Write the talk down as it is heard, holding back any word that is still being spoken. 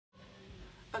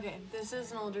Okay, this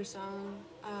is an older song,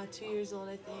 2 years old,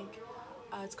 I think.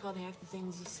 It's called Half the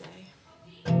Things You Say.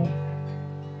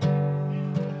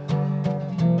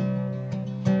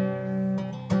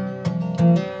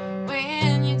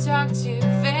 When you talk too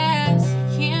fast,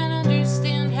 you can't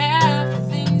understand half the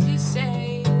things you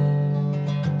say.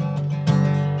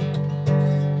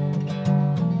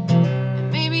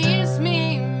 And maybe it's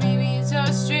me, maybe it's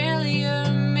Australia,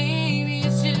 maybe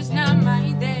it's just not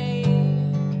my day.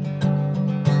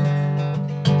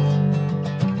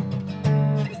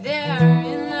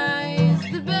 Therein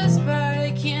lies the best part,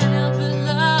 I can't help but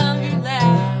love your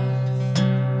laugh.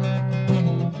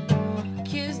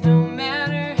 'Cause no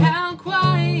matter how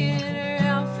quiet or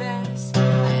how fast,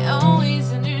 I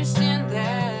always understand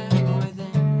that more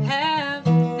than half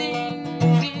the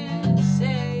things you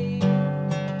say.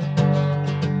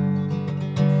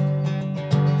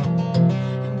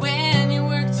 And when you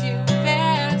work too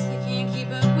fast, I can't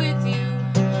keep up with you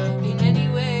in any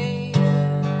way.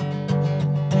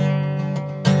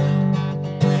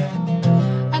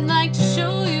 I'd like to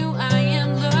show you I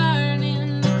am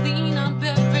learning to clean up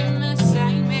every mess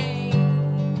I made.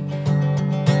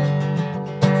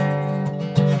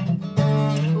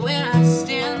 When I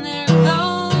stand there,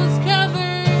 clothes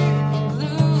covered in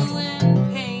glue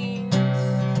and paint,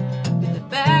 with the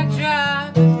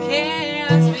backdrop of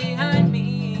chaos behind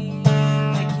me,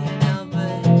 I can't help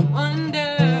but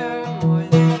wonder more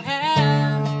than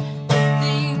half the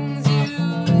things you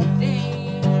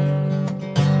think.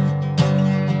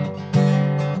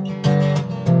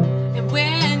 And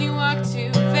when you walk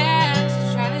too fast,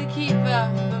 I try to keep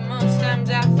up, but most times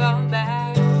I fall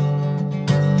back.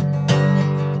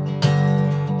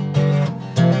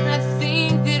 And I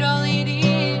think that all it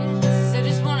is I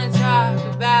just want to talk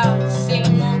about the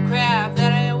same old crap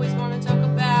that I always want to talk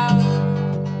about.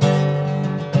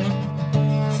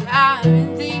 So I've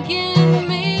been thinking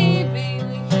maybe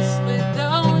we could split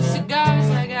those cigars.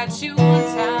 I got you one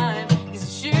time, 'cause I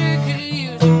sure could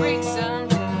use a break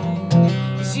sometime.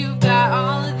 'Cause you've got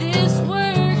all of